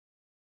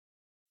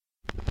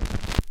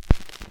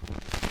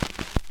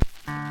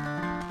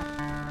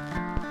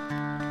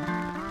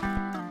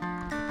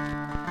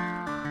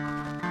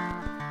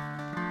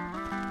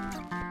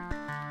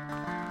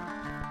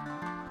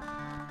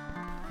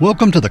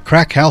Welcome to the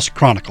Crack House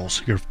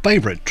Chronicles, your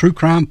favorite true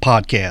crime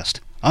podcast.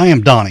 I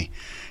am Donnie,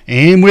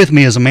 and with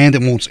me is a man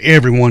that wants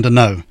everyone to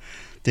know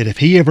that if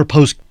he ever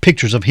posts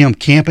pictures of him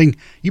camping,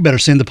 you better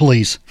send the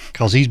police,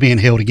 because he's being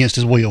held against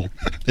his will.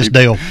 It's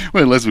Dale.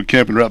 Well, unless we're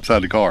camping right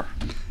beside the car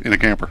in a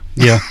camper.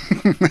 Yeah.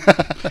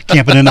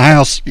 Camping in the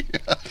house.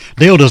 Yeah.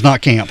 Dale does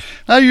not camp.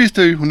 I used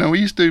to. No, we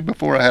used to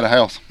before I had a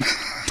house.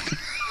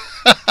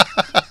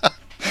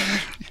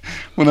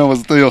 When I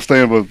was still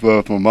staying with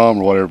my mom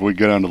or whatever, we'd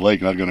go down to the lake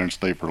and I'd go there and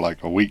stay for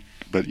like a week.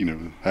 But, you know,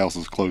 the house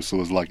is close, so it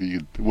was like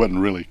it wasn't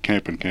really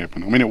camping. I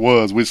mean, it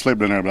was. We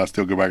slept in there, but I'd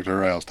still go back to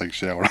her house, take a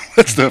shower, all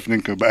that stuff, and then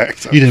go back.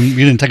 So. You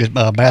didn't take a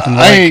bath in the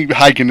lake? I ain't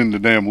hiking in the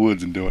damn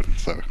woods and doing it,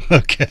 so.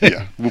 Okay.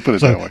 Yeah, we'll put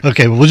it that way.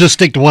 Okay, well, we'll just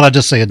stick to what I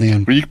just said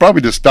then. Well, you could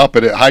probably just stop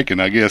it at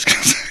hiking, I guess,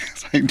 because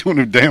I ain't doing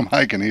no damn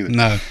hiking either.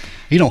 No.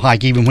 He don't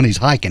hike even when he's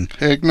hiking.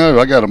 Heck no,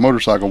 I got a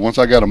motorcycle. Once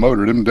I got a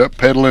motor, them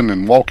pedaling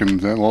and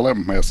walking, all that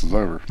mess is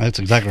over. That's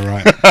exactly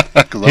right.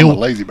 Because I'm a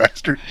lazy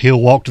bastard. He'll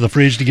walk to the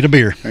fridge to get a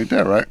beer. Ain't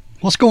that right?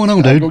 What's going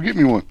on, dude? Go get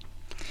me one.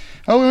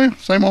 Oh, yeah,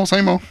 same old.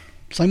 Same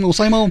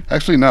old?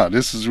 Actually, not.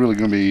 This is really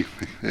going to be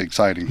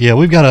exciting. Yeah,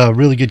 we've got a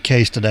really good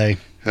case today.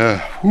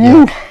 Yeah,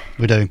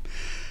 we do.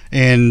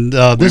 And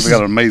we've got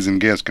an amazing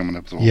guest coming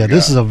up. Yeah,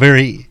 this is a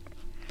very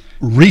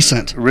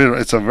recent.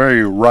 It's a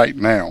very right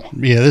now.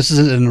 Yeah, this is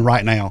in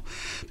right now.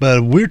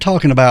 But we're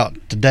talking about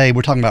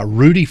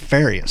Rudy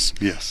Farius.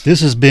 Yes.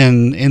 This has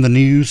been in the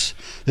news.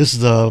 This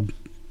is a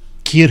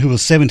kid who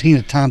was 17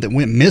 at the time that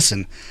went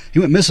missing. He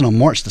went missing on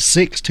March the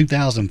 6th,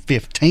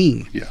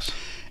 2015. Yes.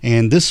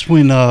 And this is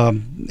when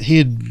he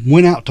had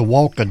went out to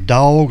walk a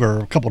dog or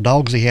a couple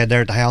dogs he had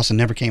there at the house and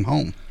never came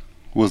home.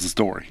 Was the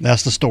story.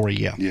 That's the story,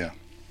 yeah. Yeah.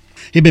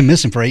 He'd been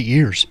missing for 8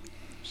 years.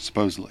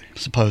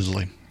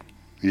 Supposedly.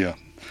 Yeah.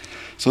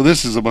 So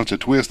this is a bunch of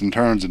twists and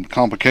turns and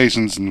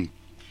complications, and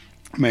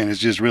man, it's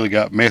just really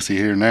got messy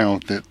here now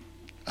that,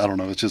 I don't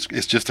know, it's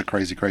just a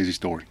crazy, crazy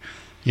story.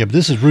 Yeah, but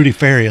this is Rudy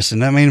Farius,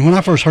 and I mean, when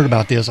I first heard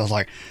about this, I was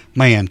like,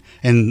 man,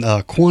 and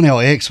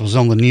Quanell X was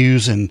on the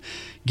news and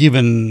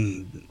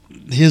giving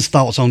his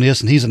thoughts on this,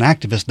 and he's an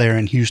activist there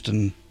in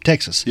Houston,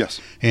 Texas. Yes.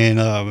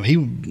 And he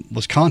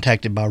was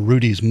contacted by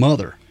Rudy's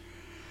mother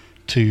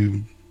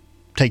to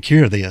take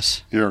care of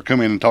this. Yeah, or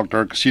come in and talk to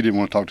her because she didn't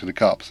want to talk to the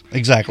cops.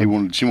 Exactly.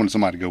 She wanted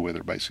somebody to go with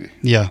her, basically.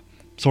 Yeah,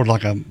 sort of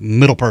like a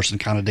middle person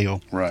kind of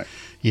deal. Right.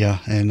 Yeah,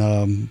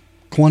 and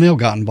Quanell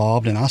got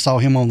involved, and I saw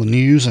him on the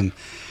news, and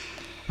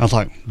I was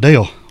like,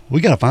 Dale,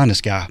 we got to find this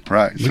guy.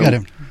 Right. We got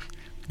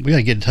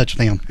to get in touch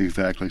with him.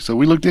 Exactly. So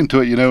we looked into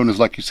it, and it's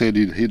like you said,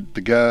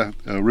 the guy,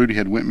 Rudy,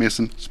 had went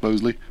missing,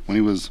 supposedly, when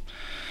he was,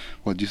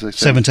 what did you say?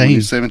 17. He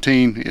was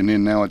 17, and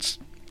then now it's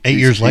 8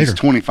 years later. He's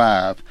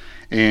 25,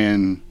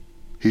 and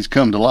he's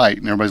come to light,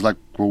 and everybody's like,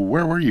 well,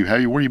 where were you?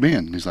 Where you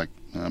been? And he's like,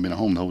 I've been at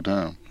home the whole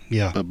time.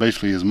 Yeah. But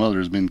basically his mother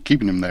has been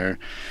keeping him there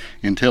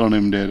and telling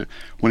him that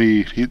when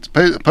he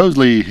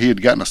supposedly he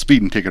had gotten a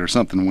speeding ticket or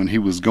something when he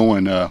was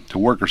going to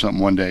work or something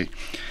one day.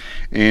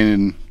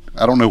 And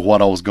I don't know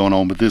what all was going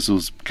on, but this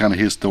was kind of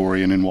his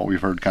story and then what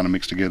we've heard kind of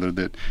mixed together,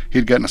 that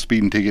he'd gotten a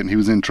speeding ticket and he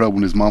was in trouble,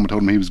 and his mama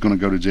told him he was going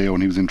to go to jail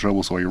and he was in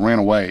trouble, so he ran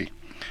away.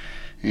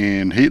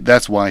 And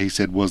that's why he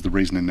said was the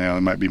reasoning. Now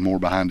there might be more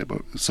behind it,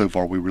 but so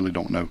far we really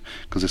don't know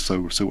because it's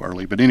so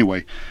early. But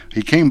anyway,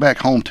 he came back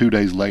home 2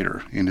 days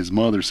later, and his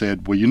mother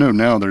said, well,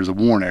 now there's a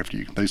warrant after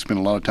you. They spent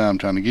a lot of time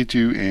trying to get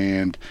you,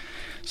 and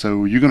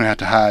so you're going to have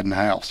to hide in the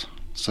house.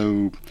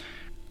 So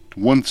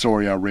one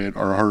story I read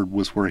or heard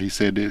was where he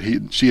said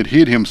that she had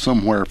hid him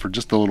somewhere for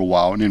just a little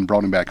while and then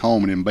brought him back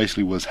home, and then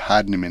basically was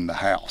hiding him in the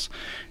house.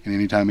 And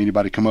anytime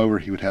anybody come over,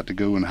 he would have to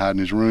go and hide in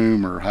his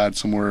room or hide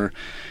somewhere.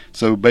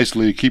 So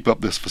basically keep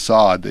up this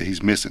facade that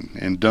he's missing,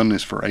 and done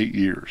this for 8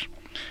 years.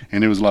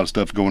 And there was a lot of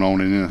stuff going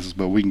on in this,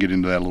 but we can get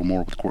into that a little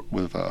more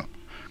with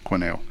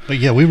Quanell. But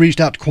yeah, we reached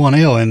out to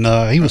Quanell,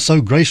 and he was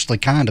so graciously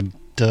kind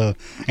to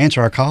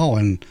answer our call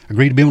and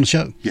agree to be on the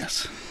show.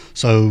 Yes.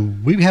 So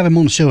we have him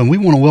on the show, and we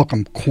want to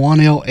welcome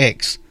Quanell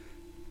X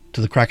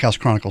to the Crack House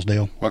Chronicles,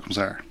 Dale. Welcome,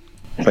 sir.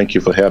 Thank you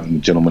for having me,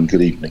 gentlemen.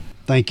 Good evening.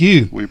 Thank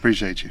you. We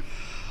appreciate you.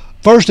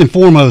 First and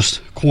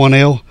foremost,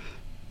 Quanell,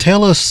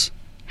 tell us,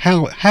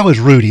 how is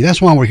Rudy?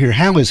 That's why we're here.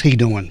 How is he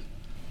doing?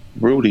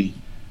 Rudy,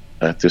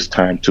 at this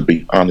time, to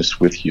be honest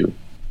with you,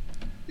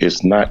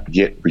 is not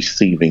yet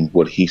receiving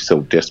what he so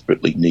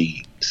desperately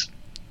needs.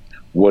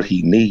 What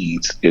he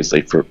needs is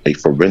a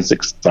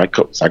forensic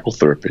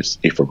psychotherapist,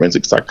 a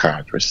forensic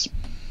psychiatrist,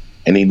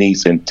 and he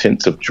needs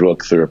intensive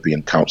drug therapy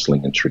and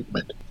counseling and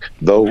treatment.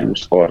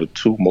 Those are the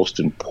two most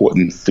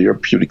important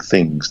therapeutic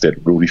things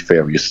that Rudy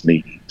Farius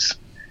needs.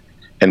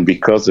 And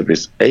because of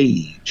his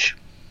age,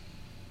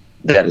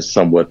 that is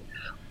somewhat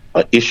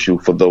an issue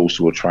for those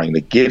who are trying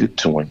to get it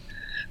to him,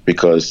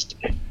 because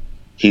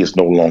he is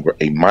no longer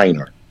a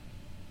minor.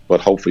 But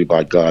hopefully,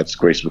 by God's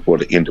grace, before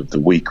the end of the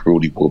week,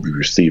 Rudy will be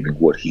receiving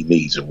what he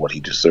needs and what he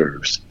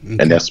deserves. Okay.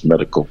 And that's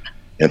medical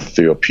and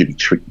therapeutic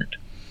treatment.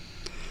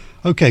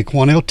 Okay,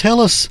 Quanell, tell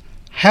us,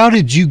 how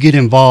did you get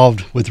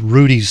involved with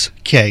Rudy's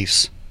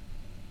case?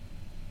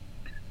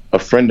 A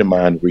friend of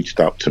mine reached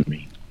out to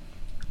me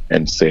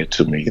and said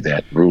to me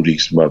that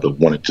Rudy's mother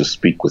wanted to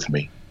speak with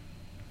me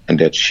and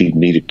that she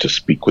needed to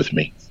speak with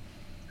me.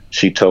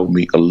 She told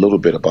me a little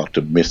bit about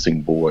the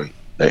missing boy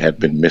that had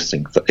been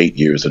missing for 8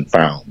 years and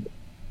found.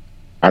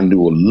 I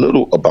knew a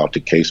little about the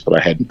case, but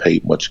I hadn't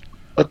paid much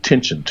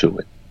attention to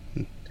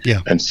it.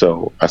 Yeah. And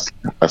so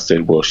I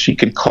said, well, she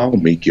can call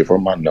me, give her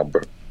my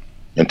number,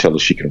 and tell her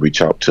she can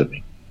reach out to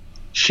me.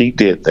 She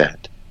did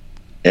that,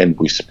 and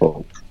we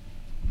spoke.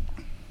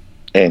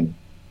 And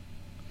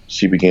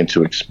she began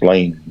to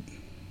explain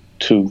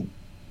to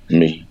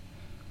me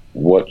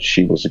what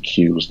she was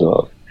accused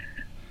of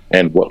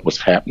and what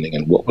was happening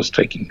and what was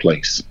taking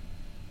place.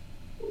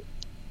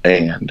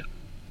 And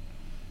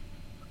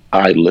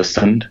I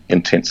listened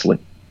intensely.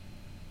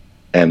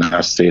 And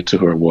I said to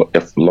her, well,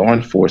 if law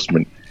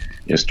enforcement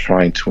is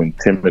trying to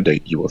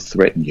intimidate you or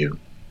threaten you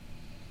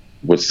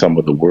with some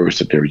of the words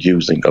that they're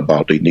using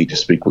about they need to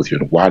speak with you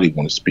and why they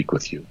want to speak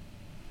with you,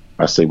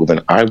 I say, well,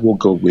 then I will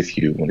go with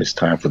you when it's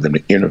time for them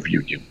to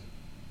interview you.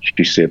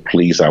 She said,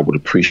 please, I would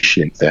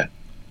appreciate that.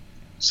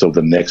 So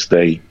the next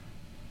day,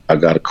 I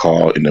got a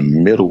call in the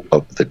middle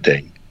of the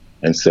day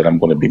and said, I'm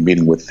going to be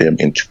meeting with them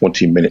in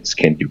 20 minutes.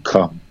 Can you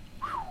come?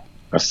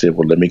 I said,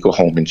 well, let me go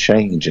home and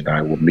change, and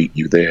I will meet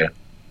you there.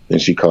 Then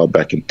she called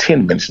back in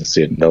 10 minutes and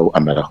said, no,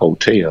 I'm at a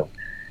hotel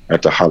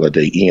at the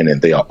Holiday Inn,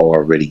 and they are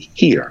already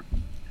here.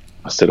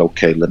 I said,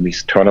 okay, let me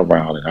turn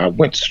around. And I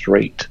went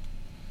straight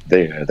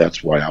there.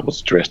 That's why I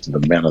was dressed in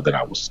the manner that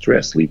I was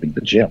dressed, leaving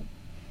the gym.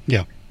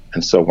 Yeah.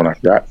 And so when I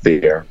got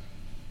there,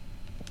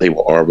 they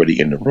were already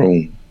in the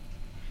room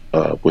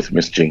with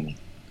Miss Jeannie.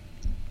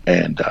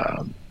 And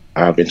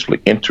I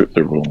eventually entered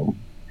the room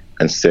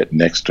and sat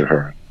next to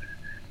her.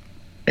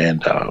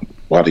 And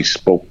while they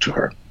spoke to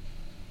her,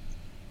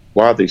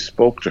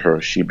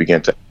 she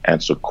began to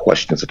answer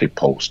questions that they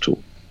posed to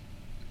her.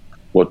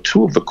 Well,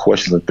 two of the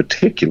questions in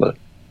particular,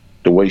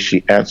 the way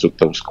she answered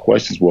those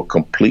questions were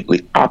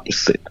completely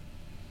opposite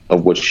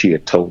of what she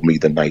had told me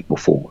the night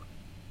before.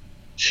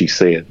 She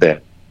said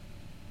that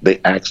they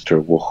asked her,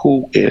 well,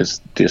 who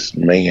is this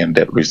man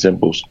that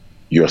resembles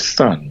your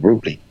son,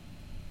 Rudy,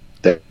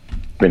 that's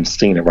been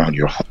seen around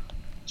your home?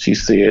 She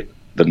said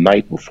the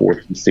night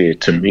before, she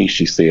said to me,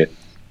 she said,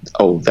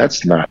 oh,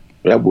 that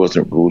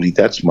wasn't Rudy,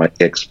 that's my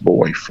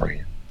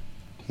ex-boyfriend.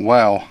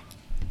 Wow.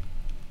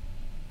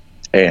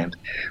 And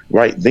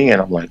right then,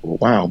 I'm like, well,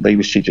 wow,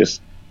 maybe she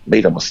just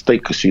made a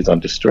mistake because she's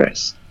under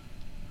stress.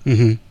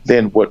 Mm-hmm.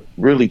 Then what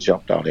really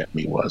jumped out at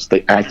me was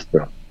they asked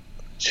her,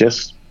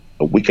 just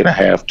a week and a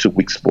half, 2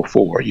 weeks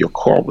before, your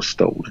car was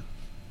stolen.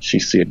 She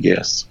said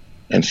yes.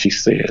 And she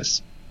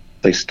says,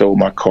 they stole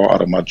my car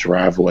out of my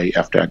driveway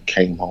after I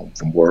came home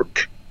from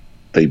work.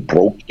 They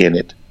broke in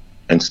it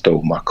and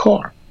stole my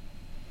car.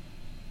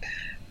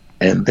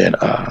 And then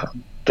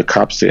the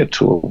cop said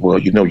to her, well,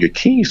 your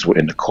keys were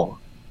in the car.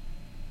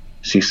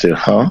 She said,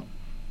 huh?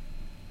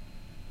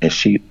 And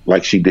she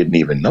didn't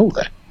even know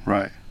that.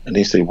 Right. And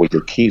they said, well,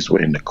 your keys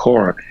were in the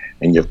car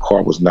and your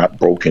car was not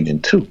broken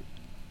in two.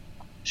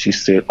 She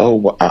said, oh,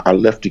 well, I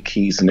left the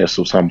keys in there,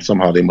 so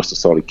somehow they must have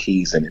saw the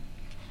keys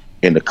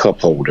in the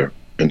cup holder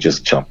and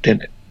just jumped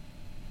in it.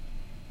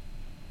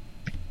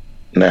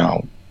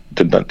 Now,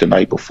 the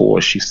night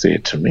before, she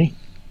said to me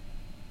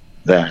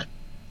that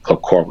her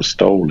car was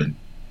stolen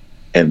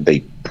and they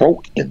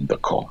broke in the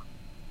car.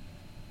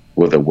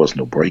 Well, there was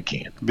no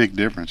break-in. Big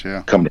difference,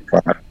 yeah.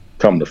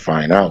 Come to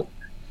find out,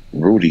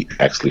 Rudy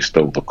actually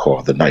stole the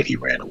car the night he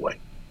ran away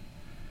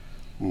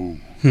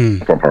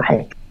from her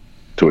home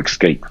to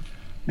escape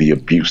the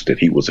abuse that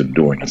he was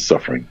enduring and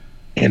suffering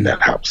in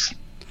that house.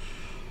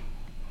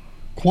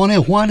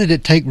 Quanell, why did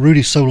it take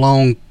Rudy so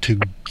long to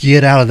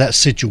get out of that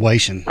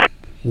situation?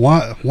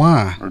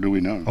 Why? Or do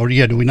we know?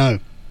 Do we know?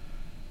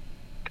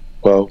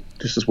 Well,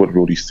 this is what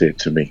Rudy said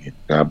to me,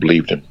 and I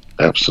believed him.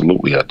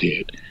 Absolutely, I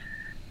did.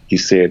 He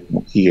said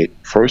he had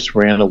first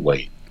ran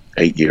away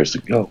 8 years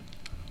ago.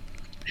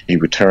 He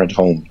returned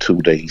home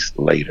 2 days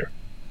later,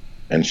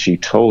 and she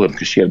told him,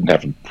 because she had been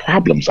having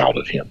problems out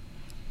of him,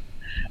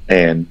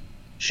 and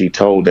she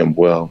told him,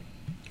 well,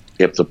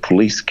 if the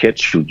police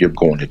catch you, you're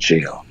going to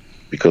jail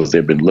because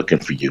they've been looking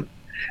for you,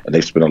 and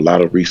they spent a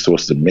lot of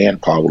resources and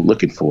manpower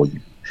looking for you,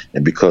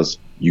 and because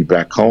you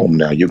back home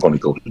now, you're going to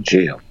go to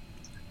jail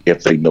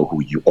if they know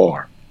who you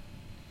are.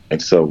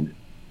 And so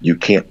you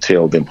can't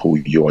tell them who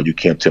you are. You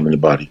can't tell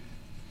anybody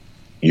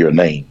your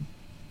name.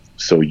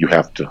 So you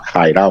have to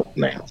hide out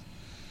now.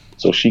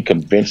 So she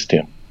convinced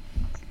him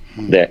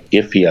that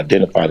if he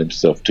identified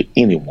himself to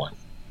anyone,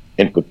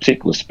 in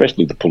particular,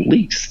 especially the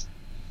police,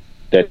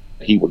 that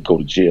he would go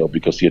to jail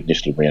because he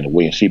initially ran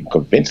away. And she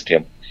convinced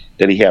him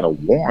that he had a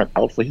warrant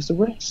out for his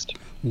arrest.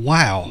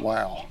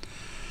 Wow.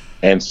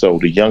 And so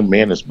the young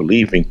man is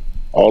believing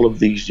all of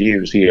these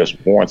years he has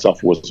warrants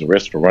out for his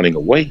arrest for running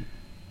away.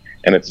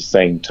 And at the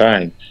same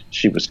time,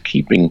 she was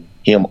keeping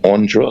him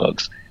on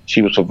drugs.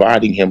 She was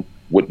providing him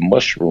with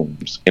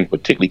mushrooms, and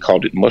particularly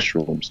called it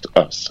mushrooms to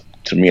us,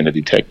 to me and the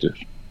detective.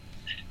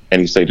 And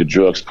he said the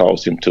drugs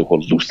caused him to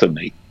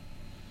hallucinate.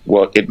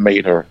 Well, it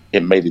made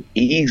it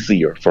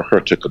easier for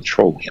her to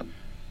control him.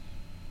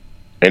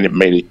 And it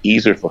made it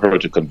easier for her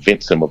to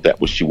convince him of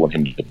that what she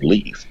wanted him to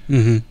believe.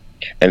 Mm-hmm.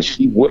 And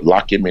she would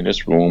lock him in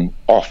his room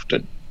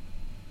often.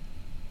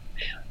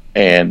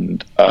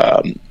 And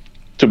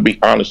to be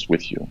honest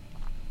with you,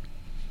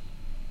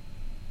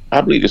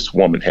 I believe this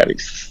woman had a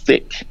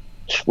sick,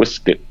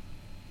 twisted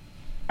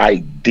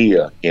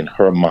idea in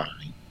her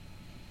mind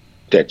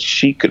that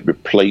she could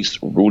replace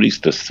Rudy's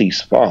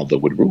deceased father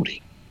with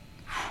Rudy.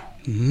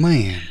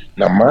 Man.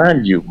 Now,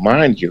 mind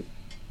you,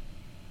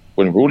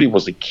 when Rudy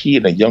was a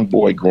kid, a young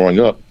boy growing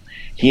up,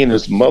 he and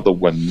his mother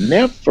were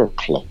never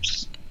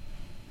close.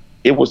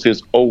 It was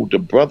his older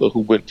brother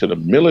who went to the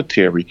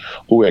military,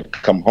 who had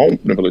come home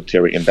from the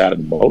military and died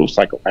in a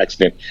motorcycle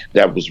accident.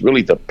 That was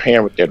really the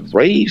parent that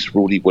raised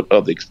Rudy with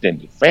other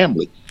extended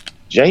family.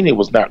 Janie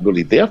was not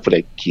really there for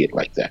that kid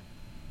like that.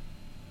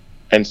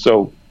 And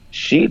so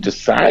she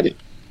decided,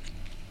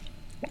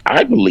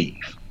 I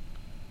believe,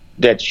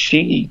 that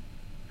she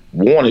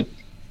wanted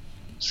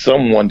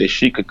someone that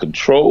she could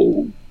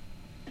control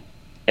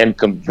and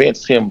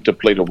convince him to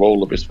play the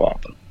role of his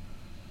father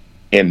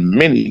in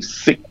many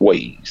sick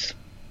ways.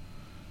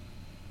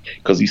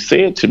 Because he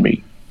said to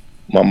me,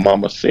 my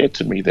mama said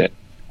to me that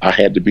I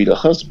had to be the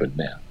husband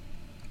now.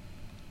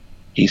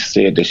 He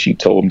said that she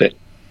told him that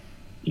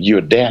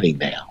you're daddy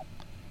now.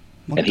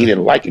 And he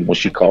didn't like it when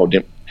she called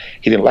him.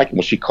 He didn't like it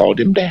when she called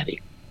him daddy.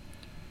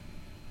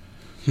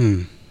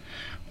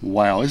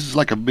 Wow, this is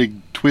like a big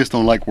twist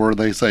on like where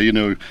they say,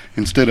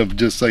 instead of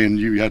just saying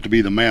you have to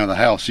be the man of the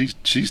house,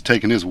 she's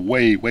taking this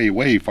way, way,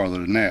 way farther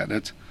than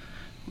that.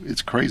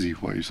 It's crazy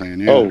what you're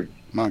saying. Yeah.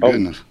 My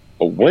goodness.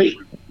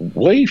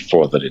 Way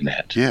further than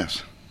that.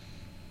 Yes.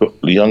 The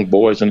young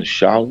boys in the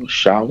shower,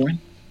 showering,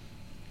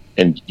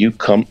 and you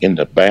come in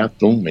the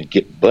bathroom and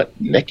get butt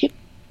naked.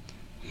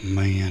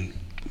 Man.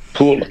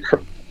 Pull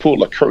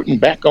a curtain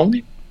back on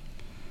it.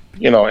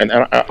 And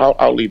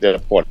I'll leave that a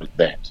part of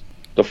that.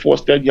 To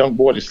force that young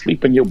boy to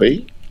sleep in your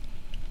bed.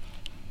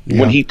 Yeah.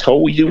 When he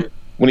told you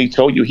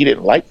he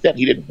didn't like that,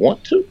 he didn't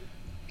want to.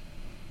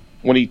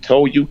 When he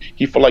told you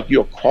he felt like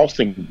you're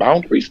crossing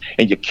boundaries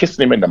and you're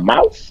kissing him in the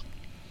mouth.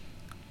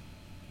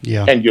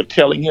 Yeah. And you're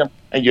telling him,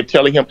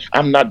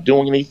 I'm not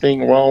doing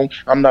anything wrong.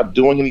 I'm not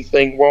doing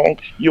anything wrong.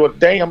 You're a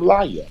damn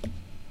liar.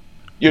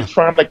 You're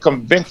trying to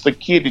convince a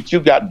kid that you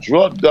got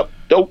drugged up,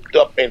 doped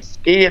up, and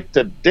scared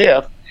to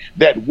death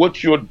that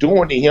what you're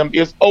doing to him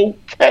is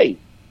okay.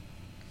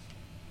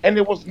 And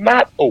it was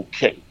not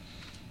okay.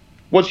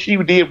 What she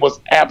did was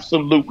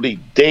absolutely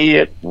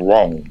dead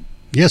wrong.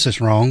 Yes, it's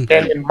wrong.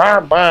 And in my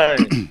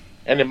mind,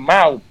 and in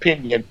my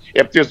opinion,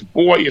 if this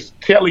boy is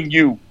telling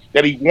you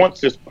that he wants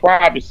his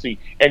privacy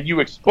and you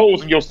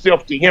exposing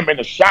yourself to him in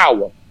the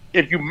shower,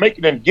 if you're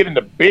making him get in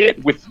the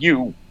bed with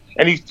you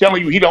and he's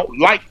telling you he don't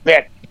like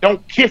that,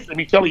 don't kiss him,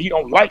 he's telling you he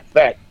don't like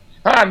that,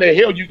 how in the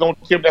hell you going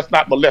to tell him that's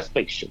not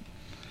molestation?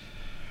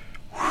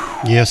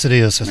 Yes, it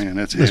is. Man,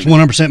 it's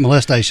 100%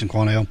 molestation,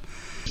 Quanell.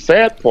 The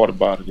sad part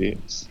about it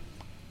is,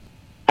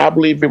 I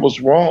believe it was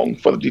wrong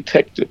for the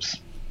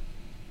detectives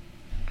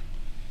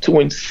to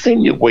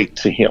insinuate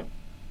to him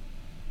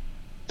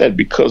that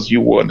because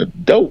you were an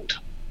adult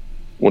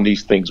when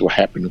these things were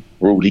happening,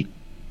 Rudy,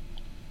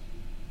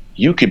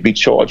 you could be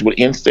charged with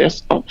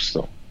incest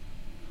also.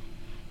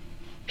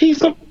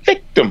 He's a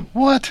victim.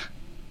 What?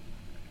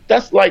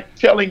 That's like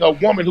telling a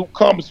woman who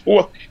comes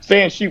forth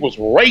saying she was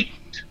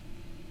raped,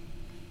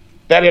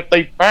 that if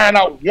they find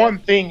out one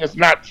thing is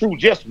not true,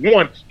 just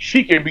one,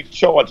 she can be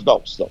charged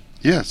also.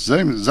 Yes,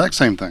 exact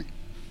same thing.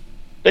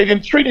 They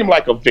didn't treat him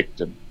like a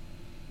victim.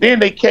 Then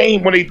they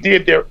came when they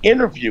did their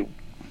interview.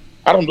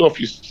 I don't know if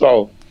you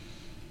saw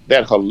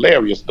that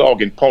hilarious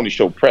Dog and Pony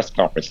Show press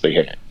conference they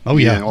had. Oh,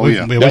 yeah.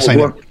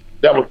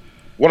 That was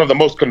one of the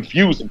most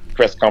confusing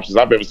press conferences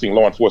I've ever seen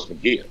law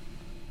enforcement give.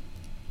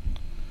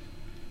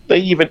 They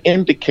even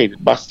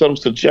indicated by subtle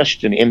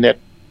suggestion in that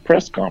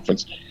press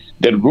conference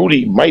that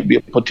Rudy might be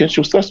a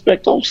potential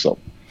suspect also.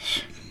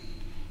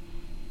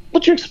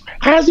 But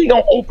how's he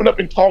going to open up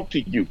and talk to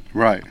you?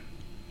 Right.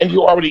 And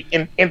you already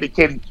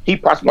indicated he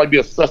possibly might be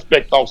a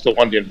suspect also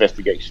under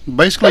investigation.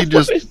 Basically,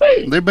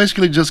 they're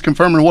basically just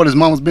confirming what his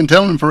mama's been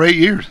telling him for 8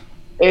 years.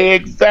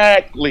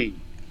 Exactly.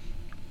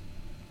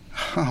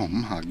 Oh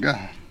my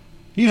God.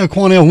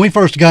 Quanell, when we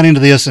first got into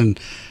this and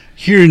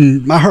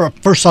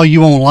first saw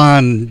you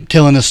online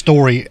telling this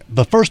story,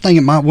 the first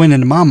thing that went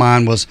into my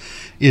mind was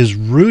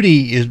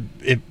Rudy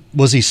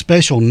was he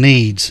special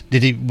needs?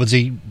 Was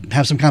he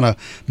have some kind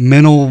of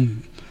mental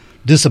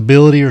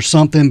disability or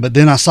something? But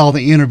then I saw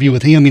the interview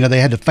with him.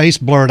 They had the face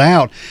blurred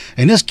out,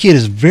 and this kid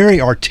is very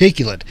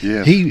articulate.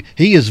 Yes. He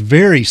is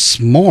very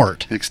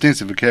smart.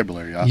 Extensive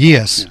vocabulary.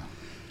 Yes.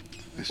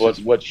 Yeah.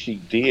 What she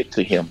did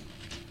to him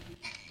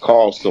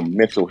caused some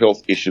mental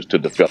health issues to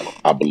develop.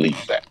 I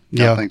believe that.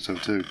 Yeah, I think so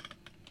too.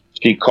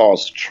 She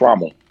caused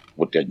trauma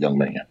with that young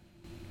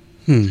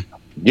man.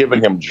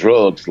 Giving him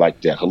drugs like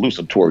that,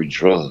 hallucinatory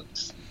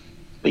drugs,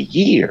 for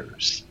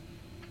years.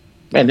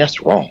 Man,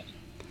 that's wrong.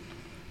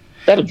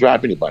 That'll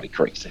drive anybody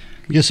crazy.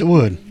 Yes, it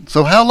would.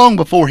 So how long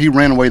before he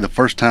ran away the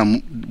first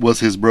time was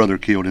his brother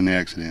killed in the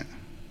accident?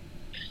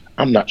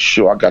 I'm not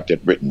sure. I got that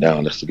written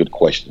down. That's a good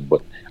question,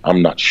 but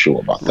I'm not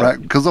sure about that.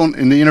 Right, because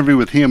in the interview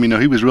with him,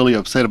 he was really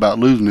upset about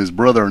losing his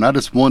brother, and I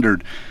just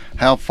wondered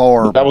how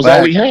far That was back,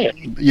 all he had.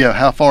 Yeah,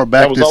 how far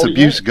back this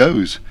abuse had.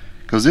 goes,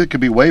 because it could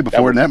be way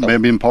before, and that may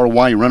have been part of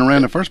why he ran around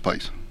in the first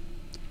place.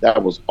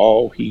 That was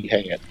all he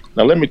had.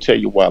 Now, let me tell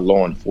you why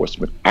law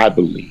enforcement, I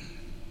believe,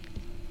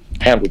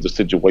 handled the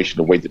situation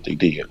the way that they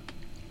did.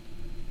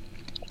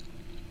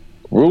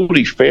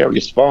 Rudy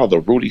Farius' father,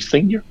 Rudy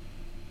Sr.,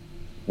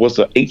 was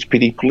an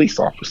HPD police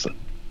officer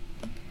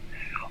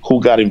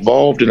who got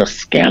involved in a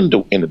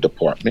scandal in the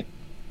department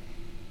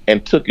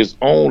and took his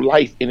own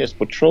life in his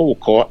patrol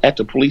car at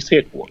the police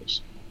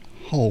headquarters.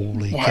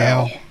 Holy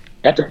cow.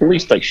 At the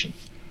police station.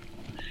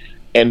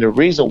 And the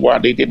reason why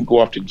they didn't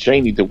go after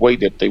Janie the way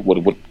that they would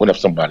have went after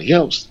somebody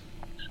else,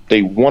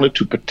 they wanted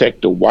to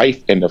protect the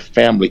wife and the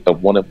family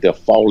of one of their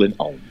fallen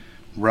own.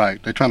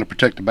 Right. They're trying to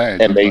protect the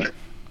badge. And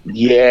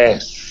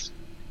yes.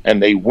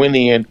 And they went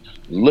in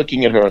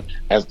looking at her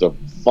as the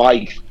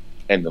wife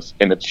and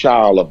the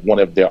child of one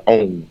of their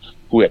own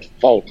who had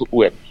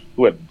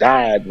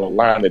died in the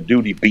line of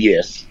duty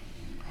BS.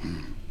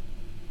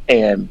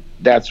 And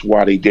that's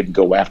why they didn't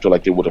go after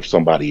like they would have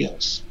somebody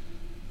else.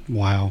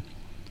 Wow.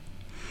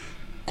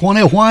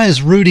 Quanell, why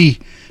is Rudy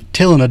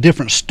telling a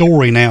different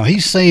story now?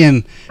 He's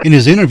saying in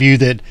his interview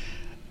that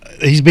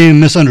he's being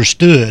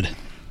misunderstood,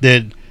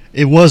 that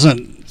it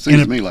wasn't...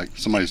 Seems to me like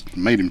somebody's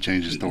made him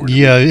change his story.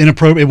 Yeah,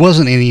 inappropriate. It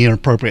wasn't any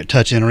inappropriate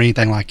touching or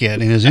anything like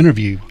that in his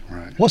interview.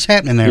 Right. What's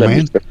happening there,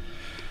 man?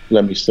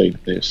 Let me say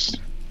this.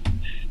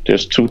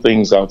 There's two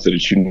things out there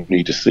that you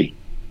need to see.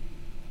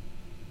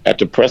 At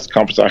the press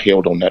conference I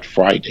held on that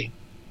Friday,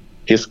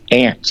 his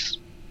aunts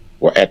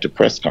were at the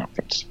press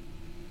conference.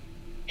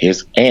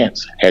 His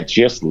aunts had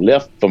just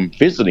left from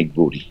visiting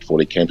Rudy before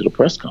they came to the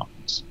press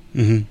conference.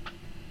 Mm-hmm.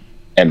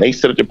 And they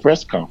said at the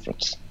press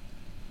conference,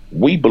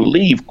 we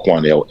believe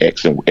Quanell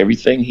X and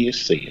everything he has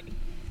said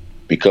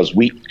because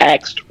we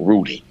asked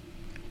Rudy,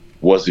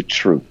 was it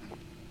true?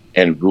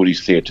 And Rudy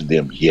said to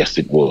them, yes,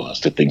 it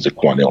was, the things that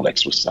Quanell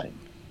X was saying.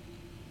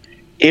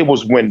 It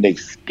was when they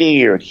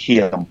scared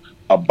him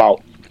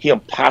about him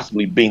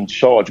possibly being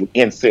charged with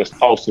incest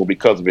also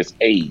because of his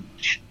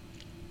age.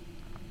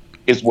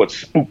 Is what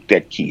spooked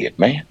that kid,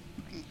 man.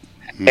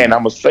 Mm-hmm. And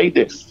I'm going to say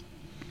this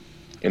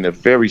in a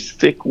very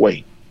sick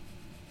way.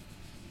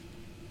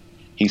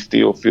 He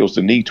still feels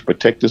the need to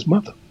protect his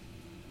mother.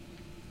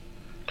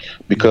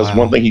 Because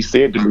one thing he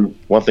said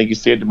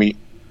to me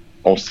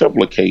on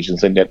several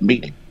occasions in that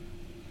meeting,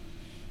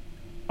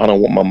 I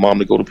don't want my mom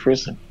to go to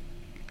prison.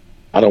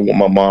 I don't want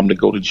my mom to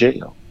go to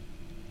jail.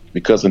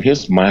 Because in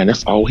his mind,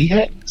 that's all he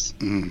has.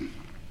 Mm.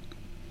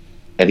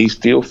 And he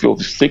still feels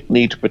the sick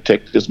need to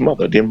protect his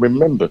mother. Then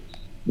remember,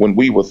 when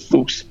we were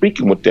through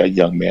speaking with that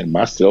young man,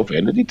 myself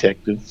and the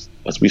detectives,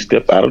 as we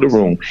stepped out of the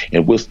room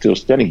and we're still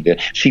standing there,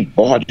 she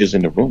barges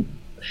in the room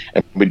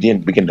and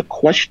begin to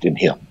question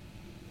him.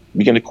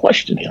 And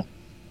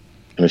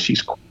as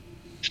she's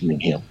questioning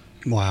him,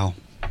 wow,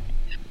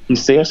 he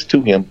says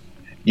to him,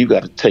 you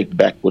got to take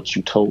back what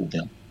you told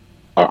them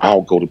or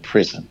I'll go to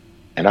prison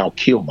and I'll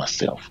kill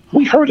myself.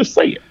 We heard her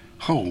say it.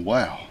 Oh,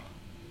 wow.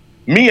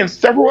 Me and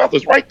several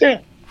others right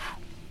there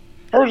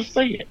heard her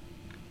say it.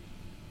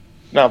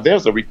 Now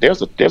there's a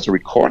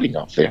recording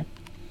out there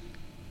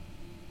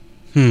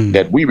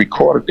that we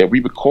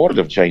recorded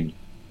of Jamie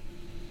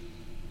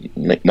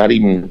not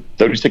even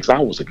 36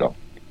 hours ago.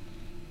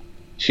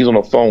 She's on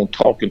the phone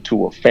talking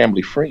to a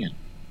family friend,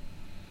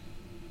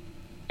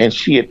 and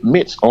she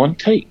admits on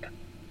tape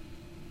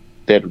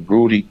that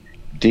Rudy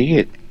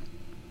did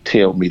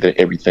tell me that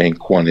everything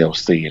Quanell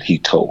said he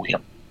told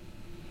him.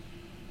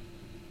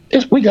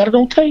 We got it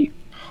on tape.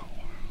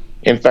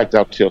 In fact,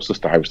 I'll tell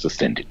Sister Iris to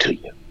send it to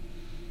you.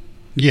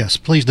 Yes,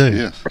 please do.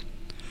 Yes.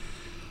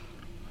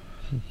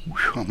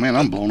 Oh, man,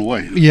 I'm blown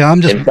away. Yeah,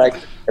 I'm just. In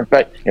fact,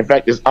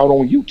 it's out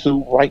on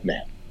YouTube right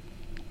now.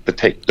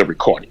 The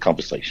recorded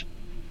conversation.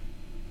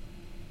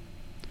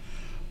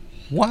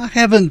 Why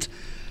haven't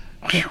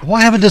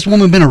this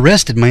woman been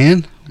arrested,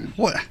 man?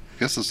 What? I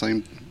guess the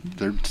same.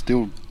 They're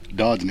still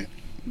dodging it.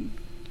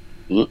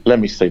 Let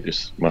me say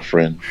this, my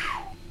friend.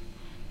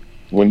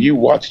 When you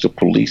watch the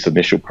police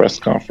initial press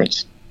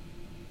conference,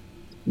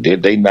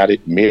 did they not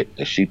admit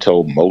that she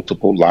told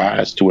multiple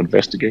lies to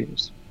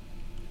investigators?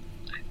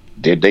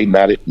 Did they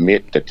not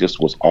admit that this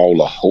was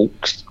all a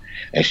hoax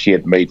and she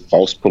had made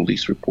false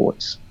police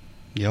reports?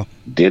 Yeah.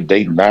 Did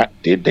they not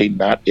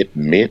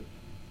admit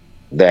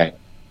that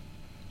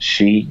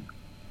she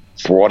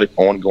thwarted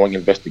ongoing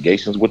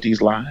investigations with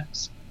these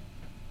lies?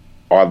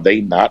 Are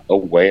they not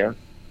aware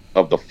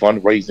of the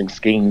fundraising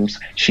schemes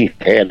she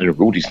had in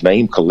Rudy's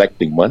name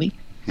collecting money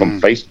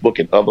from Facebook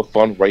and other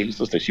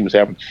fundraisers that she was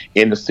having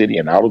in the city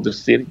and out of the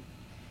city?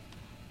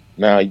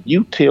 Now,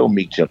 you tell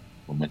me,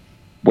 gentlemen,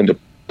 when the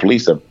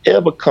police have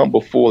ever come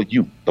before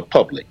you, the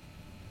public,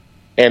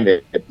 and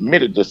they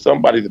admitted to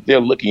somebody that they're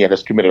looking at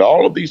has committed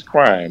all of these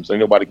crimes, ain't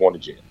nobody going to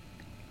jail.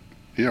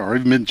 Yeah, or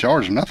even been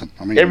charged or nothing.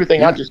 I mean,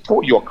 everything I just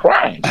told you are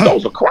crimes.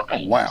 Those are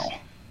crimes. Wow.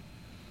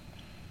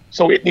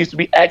 So it needs to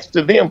be asked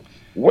to them,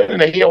 When in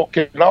the hell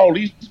can all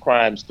these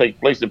crimes take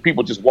place and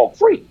people just walk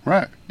free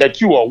Right.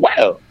 that you are aware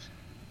of?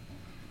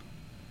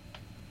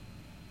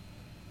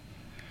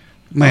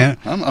 Man,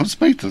 I'm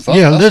speechless.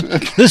 yeah,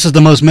 this is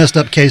the most messed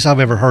up case I've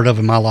ever heard of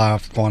in my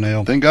life,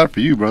 Quanell. Thank God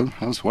for you, brother.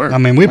 I swear. I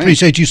mean, we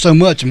appreciate you so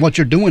much and what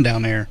you're doing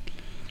down there.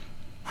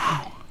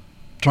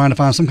 Trying to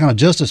find some kind of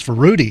justice for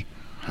Rudy.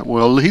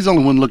 Well, he's the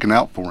only one looking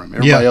out for him.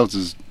 Everybody else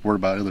is worried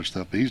about other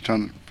stuff. But he's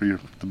trying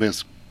the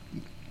best,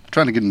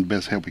 trying to get him the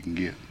best help he can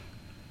get.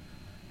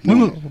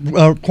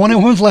 Quanell,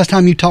 when was the last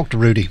time you talked to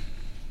Rudy?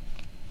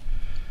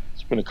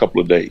 It's been a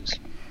couple of days.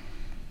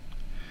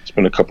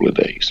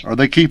 Are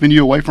they keeping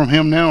you away from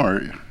him now,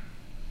 or?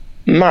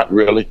 Not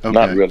really, Okay.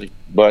 not really.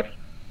 But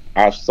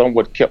I've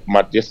somewhat kept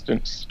my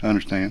distance I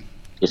understand.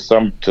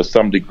 to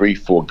some degree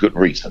for a good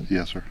reason.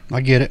 Yes, sir.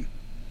 I get it.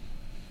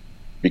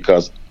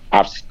 Because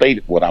I've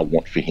stated what I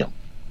want for him: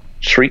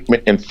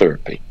 treatment and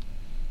therapy.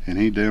 And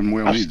he damn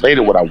well I've needs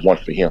stated what I want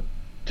for him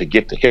to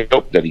get the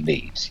help that he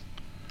needs.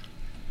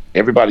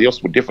 Everybody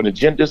else with different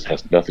agendas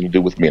has nothing to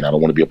do with me, and I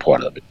don't want to be a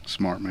part of it. it.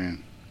 Smart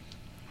man.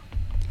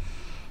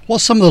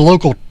 What's some of the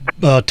local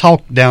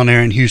talk down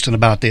there in Houston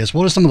about this?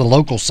 What are some of the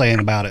locals saying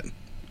about it?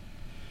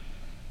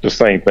 The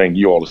same thing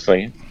you all are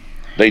saying.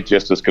 They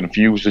just as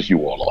confused as you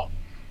all are.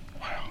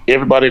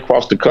 Everybody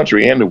across the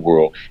country and the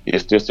world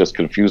is just as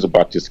confused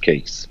about this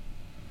case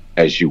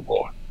as you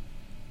are.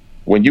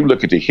 When you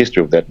look at the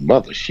history of that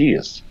mother, she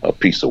is a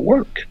piece of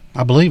work.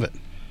 I believe it.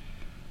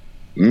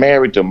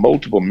 Married to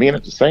multiple men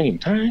at the same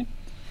time.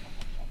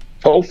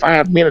 4,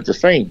 5 men at the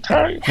same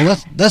time. Well,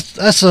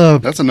 that's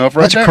enough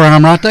right that's there. a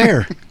crime right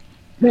there.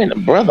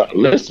 Man, brother,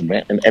 listen,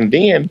 man. And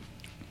then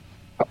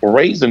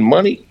raising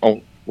money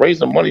on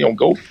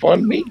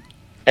GoFundMe,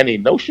 and he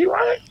knows she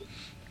lying.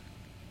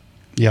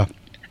 Yeah.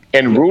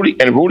 And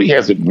Rudy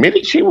has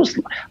admitted she was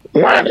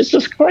lying. It's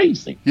just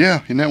crazy.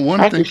 Yeah, and that one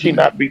How thing can she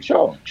not be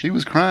charged? she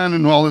was crying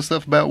and all this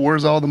stuff about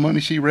where's all the money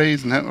she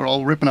raised and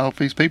all ripping off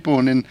these people,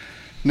 and then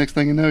next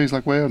thing you know, he's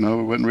like, well, no,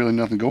 it wasn't really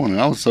nothing going on.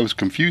 And I was so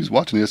confused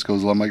watching this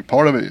because I'm like,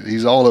 part of it,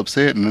 he's all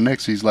upset, and the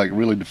next he's like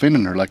really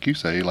defending her, like you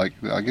say. Like,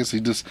 I guess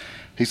he's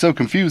so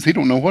confused, he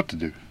don't know what to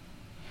do.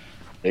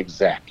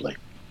 Exactly.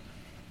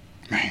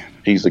 Man,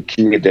 He's a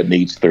kid that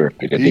needs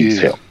therapy, that he needs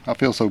is. help. I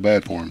feel so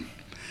bad for him.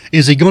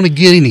 Is he going to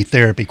get any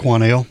therapy,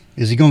 Quanell?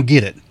 Is he going to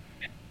get it?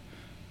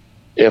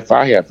 If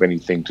I have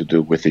anything to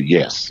do with it,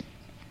 yes.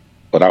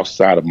 But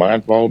outside of my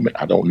involvement,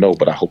 I don't know,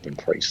 but I hope and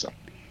pray so.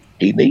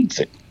 He needs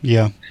it.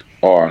 Yeah.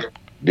 Or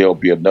there'll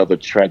be another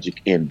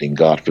tragic ending,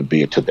 God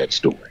forbid, to that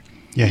story.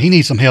 Yeah, he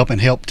needs some help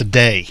and help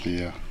today.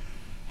 Yeah.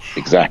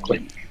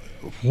 Exactly.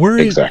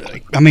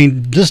 Exactly. I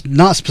mean, just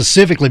not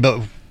specifically,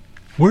 but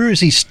where is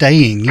he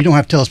staying? You don't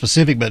have to tell us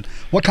specific, but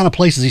what kind of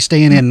place is he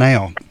staying in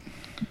now?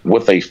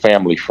 With a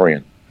family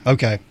friend.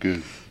 Okay.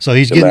 Good. So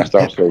he's The getting last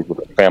I stayed with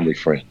a family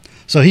friend.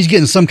 so he's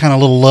getting some kind of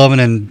little loving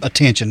and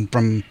attention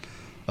from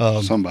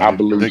Somebody I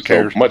believe that so.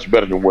 cares. Much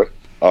better than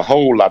a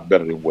whole lot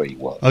better than where he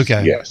was.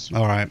 Okay. Yes.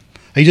 All right.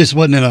 He just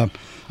wasn't in a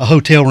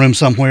hotel room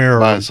somewhere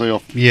By or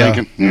himself. Yeah.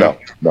 Thinking, No.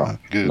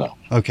 Good. No.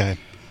 okay.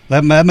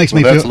 That makes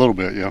Well, me that's feel a little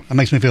bit, yeah. that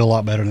makes me feel a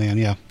lot better then,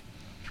 yeah.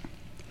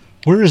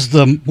 Where is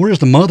the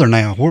mother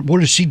now? What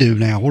does she do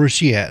now? Where is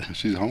she at?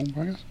 She's home,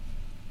 I guess.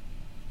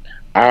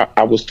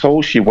 I was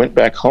told she went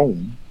back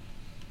home,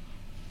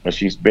 and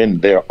she's been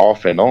there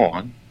off and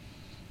on.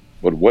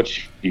 But what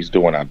she's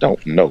doing, I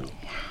don't know.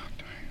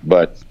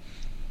 But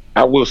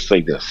I will say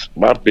this: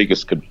 my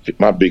biggest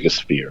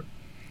fear,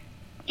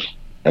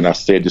 and I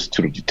said this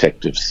to the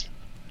detectives.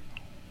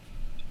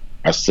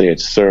 I said,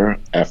 sir,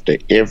 after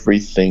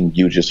everything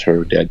you just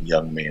heard that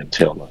young man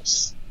tell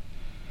us,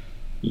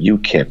 you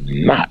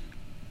cannot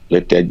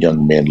let that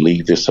young man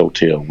leave this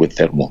hotel with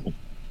that woman.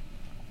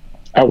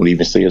 I wouldn't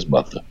even say his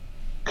mother,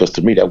 because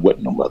to me that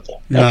wasn't no mother.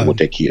 No. After what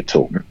that kid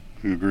told me.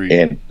 Agreed.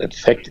 And the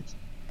detective,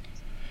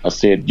 I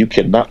said, you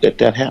cannot let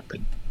that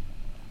happen.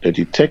 The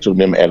detective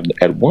and them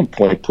at one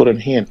point put in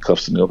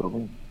handcuffs in the other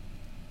room.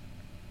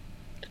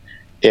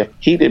 If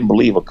he didn't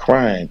believe a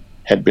crime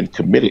had been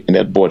committed and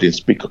that boy didn't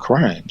speak of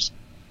crimes,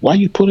 why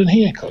you put in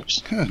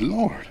handcuffs Good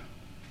Lord.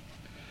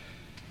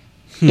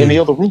 in the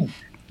other room?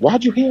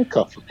 Why'd you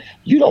handcuff him?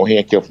 You don't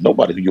handcuff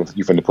nobody who you're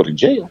finna put in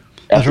jail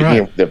That's after right.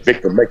 hearing the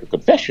victim make a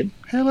confession.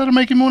 Hell, let her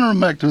make him want to run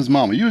back to his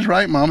mama. You was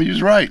right, mama. You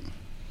was right.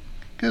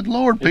 Good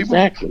Lord, people.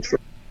 Exactly.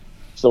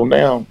 So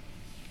now,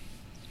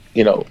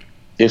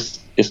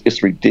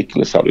 it's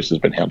ridiculous how this has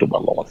been handled by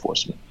law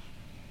enforcement.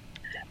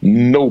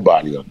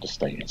 Nobody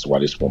understands why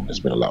this woman has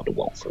been allowed to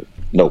walk free.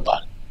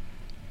 Nobody.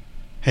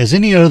 Has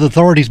any other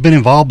authorities been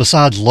involved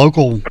besides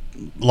local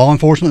law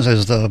enforcement?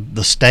 Has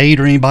the state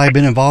or anybody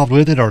been involved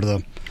with it, or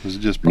Was it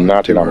just probably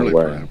Not too that I'm early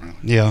aware for of. that,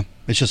 yeah,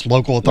 it's just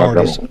local Not that I'm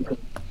authorities. aware of.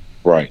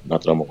 Right.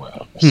 Not that I'm aware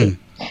of. That's it.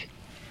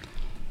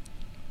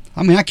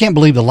 I mean, I can't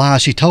believe the lie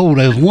she told.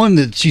 There was one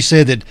that she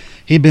said that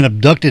he'd been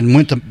abducted and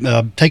went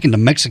to taken to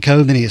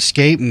Mexico, then he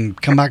escaped and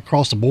come back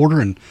across the border,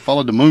 and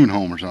Followed the moon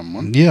home or something.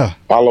 Wasn't yeah,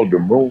 Followed the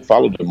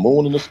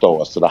moon and the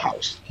stars to the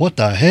house. what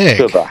the heck?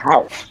 To the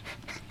house.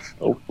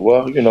 Oh,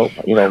 well, look,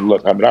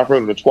 I mean, I've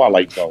heard of the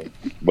Twilight Zone,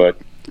 but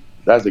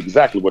That's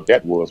exactly what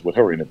that was with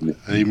her interview.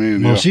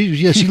 Amen. Well, Yeah.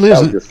 she That lives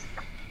was in just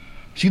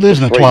she lives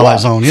in a straight twilight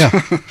lines. zone. Yeah.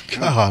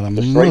 God, I'm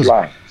Straight losing.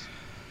 lines.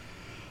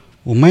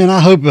 Well, man, I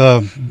hope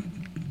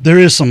there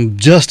is some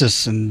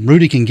justice and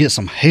Rudy can get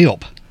some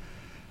help.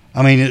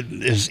 I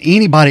mean, is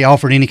anybody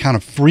offered any kind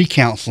of free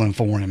counseling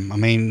for him? I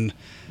mean,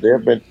 There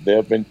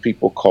have been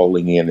people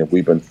calling in, and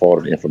we've been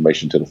forwarding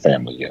information to the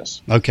family.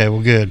 Yes, okay,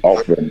 well, good.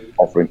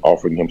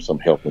 offering him some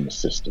help and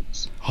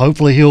assistance.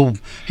 Hopefully,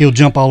 he'll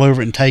jump all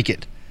over it and take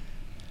it,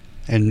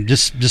 and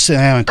just sit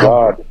down and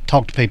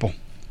talk to people.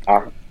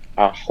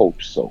 I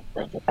hope so,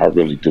 brother. I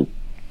really do,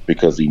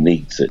 because he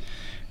needs it.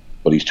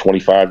 But he's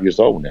 25 years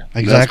old now.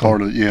 Exactly. That's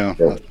part of it. Yeah.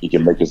 So he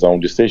can make his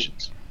own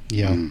decisions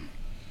Yeah.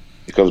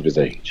 because of his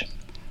age.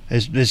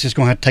 It's just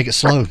going to have to take it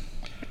slow.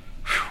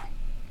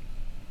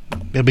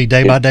 It'll be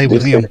day by day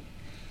with him.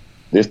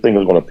 This thing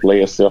is going to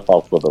play itself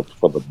out for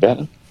the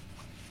better,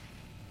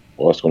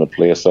 or it's going to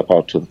play itself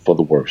out for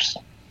the worse.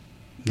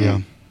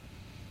 Yeah.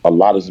 A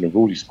lot is in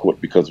Rudy's court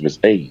because of his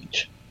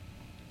age,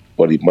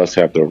 but he must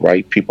have the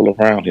right people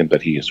around him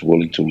that he is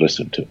willing to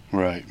listen to.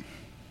 Right.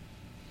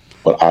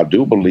 But I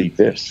do believe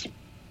this.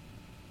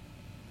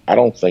 I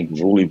don't think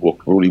Rudy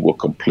will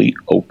complete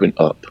open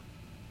up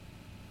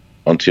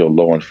until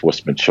law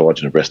enforcement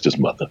charge and arrest his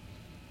mother.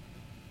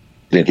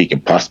 Then he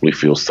can possibly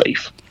feel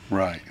safe.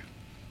 Right.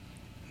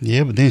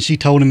 Yeah, but then she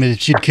told him that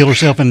she'd kill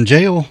herself in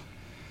jail.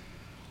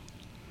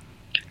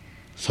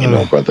 So You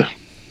know, brother.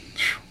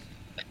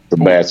 It's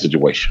a bad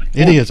situation.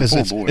 it is.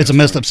 Poor boy, It's a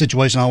messed up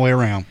situation all the way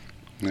around.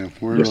 Yeah.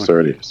 We're Yes, really,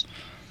 sir, it is.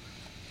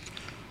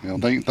 you know,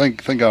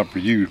 thank God for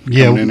you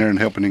Yeah. coming in there and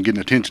helping and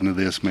getting attention to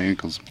this, man,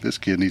 because this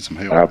kid needs some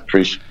help.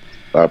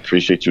 I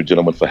appreciate you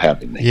gentlemen for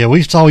having me. Yeah,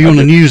 we saw you on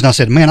the news, and I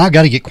said, "Man, I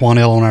got to get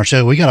Quanell on our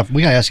show. We got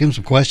to ask him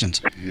some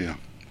questions." Yeah.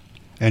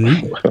 And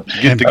you,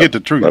 Get the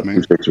truth, I man.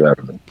 appreciate you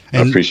having me. I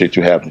And- appreciate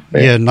you having me,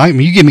 man. yeah, Knight,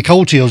 you give me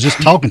cold chills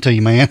just talking to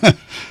you, man.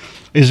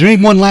 Is there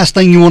any one last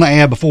thing you want to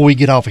add before we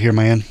get off of here,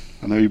 man?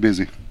 I know you're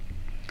busy.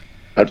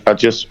 I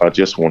just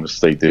want to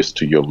say this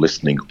to your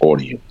listening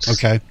audience.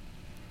 Okay.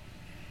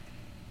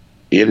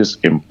 It is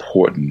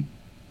important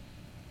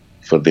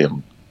for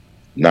them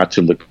not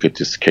to look at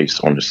this case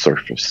on the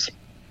surface,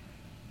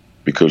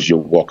 because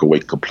you'll walk away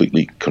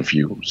completely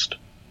confused.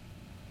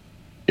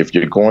 If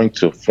you're going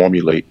to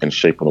formulate and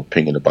shape an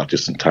opinion about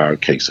this entire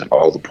case and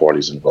all the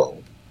parties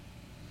involved,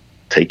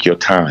 take your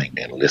time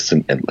and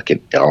listen and look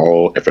at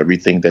all of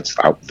everything that's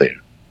out there.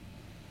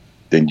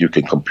 Then you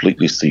can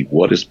completely see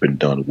what has been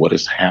done, what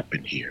has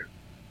happened here,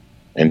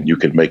 and you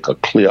can make a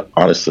clear,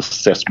 honest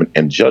assessment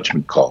and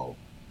judgment call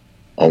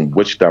on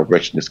which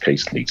direction this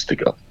case needs to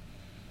go.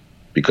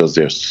 Because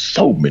there's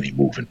so many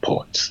moving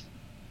parts,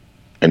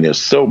 and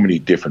there's so many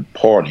different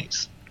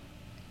parties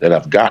that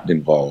have gotten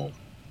involved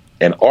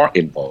and are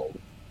involved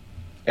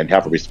and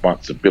have a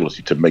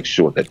responsibility to make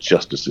sure that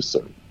justice is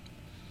served.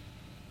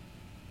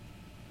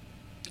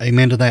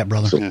 Amen to that,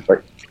 brother.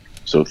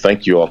 So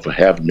thank you all for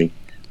having me.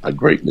 I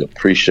greatly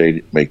appreciate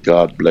it. May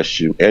God bless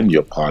you and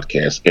your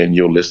podcast and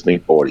your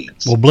listening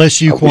audience. Well,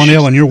 bless you, I wish Quanell,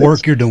 you and your success.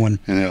 work you're doing.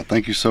 And yeah,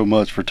 thank you so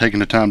much for taking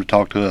the time to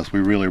talk to us. We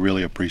really,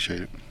 really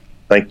appreciate it.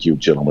 Thank you,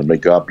 gentlemen. May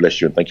God bless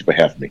you, and thank you for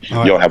having me. All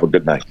right. Y'all have a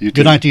good night. You too.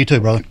 Good night to you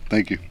too, brother.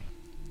 Thank you.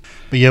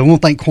 But yeah, we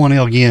want to thank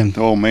Quanell again.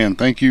 Oh man,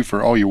 thank you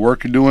for all your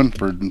work you're doing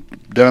for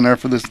down there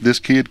for this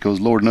kid, because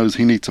Lord knows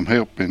he needs some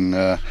help.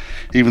 And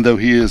even though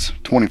he is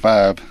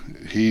 25,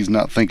 he's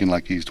not thinking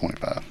like he's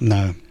 25.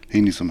 No,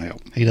 He needs some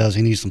help. he does.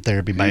 He needs some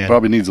therapy He bad.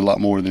 probably needs a lot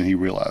more than he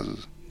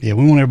realizes. Yeah,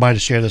 we want everybody to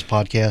share this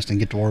podcast and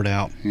get the word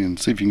out. And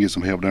see if you can get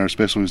some help down there,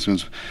 especially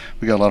since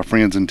we got a lot of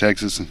friends in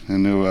Texas,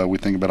 and we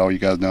think about all you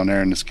guys down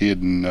there and this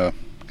kid. And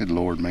good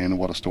Lord, man,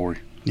 what a story.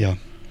 Yeah.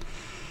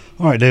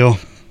 All right, Dale.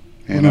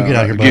 And gonna get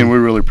out of here, again, bud. we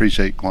really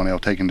appreciate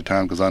Quanell taking the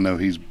time, because I know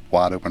he's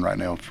wide open right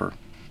now for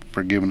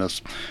giving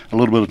us a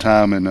little bit of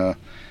time. And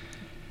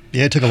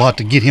Yeah, it took a lot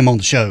to get him on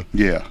the show.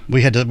 yeah,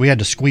 We had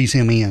to squeeze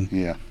him in.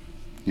 yeah,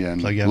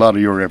 and So, yeah. a lot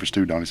of your efforts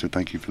too, Donnie. So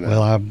thank you for that.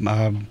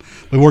 Well,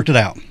 we worked it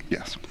out.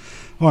 Yes.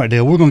 All right,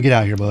 Dale, we're going to get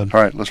out of here, bud.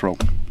 All right, let's roll.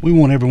 We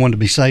want everyone to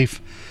be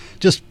safe.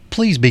 Just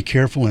please be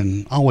careful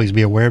and always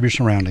be aware of your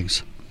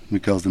surroundings.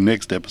 Because the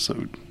next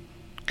episode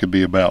could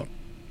be about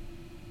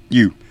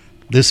you.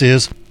 This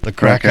is the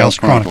Crack House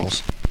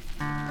Chronicles.